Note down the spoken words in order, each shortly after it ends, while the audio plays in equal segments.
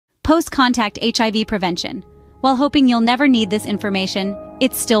post-contact HIV prevention. While hoping you'll never need this information,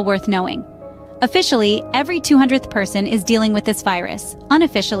 it's still worth knowing. Officially, every 200th person is dealing with this virus.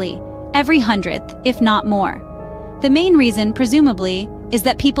 Unofficially, every 100th, if not more. The main reason, presumably, is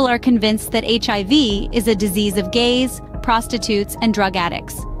that people are convinced that HIV is a disease of gays, prostitutes, and drug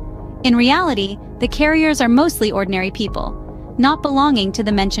addicts. In reality, the carriers are mostly ordinary people, not belonging to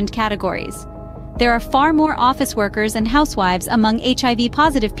the mentioned categories. There are far more office workers and housewives among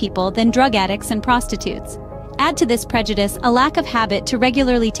HIV-positive people than drug addicts and prostitutes. Add to this prejudice a lack of habit to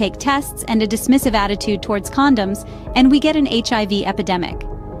regularly take tests and a dismissive attitude towards condoms, and we get an HIV epidemic.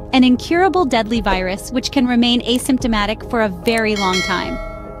 An incurable deadly virus which can remain asymptomatic for a very long time.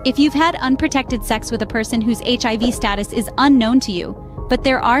 If you've had unprotected sex with a person whose HIV status is unknown to you, but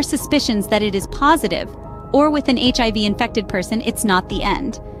there are suspicions that it is positive, or with an HIV-infected person, it's not the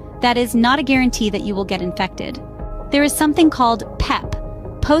end. That is not a guarantee that you will get infected. There is something called PEP,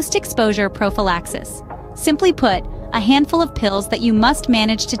 post-exposure prophylaxis. Simply put, a handful of pills that you must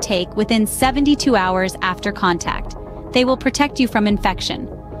manage to take within 72 hours after contact. They will protect you from infection,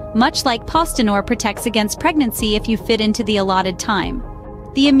 much like Postinor protects against pregnancy if you fit into the allotted time.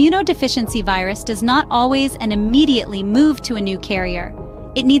 The immunodeficiency virus does not always and immediately move to a new carrier.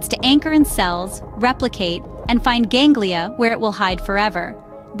 It needs to anchor in cells, replicate, and find ganglia where it will hide forever.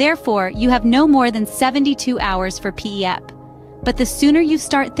 Therefore, you have no more than 72 hours for PEP. But the sooner you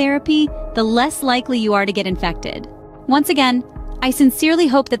start therapy, the less likely you are to get infected. Once again, I sincerely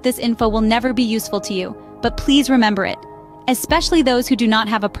hope that this info will never be useful to you, but please remember it, especially those who do not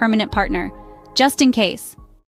have a permanent partner, just in case.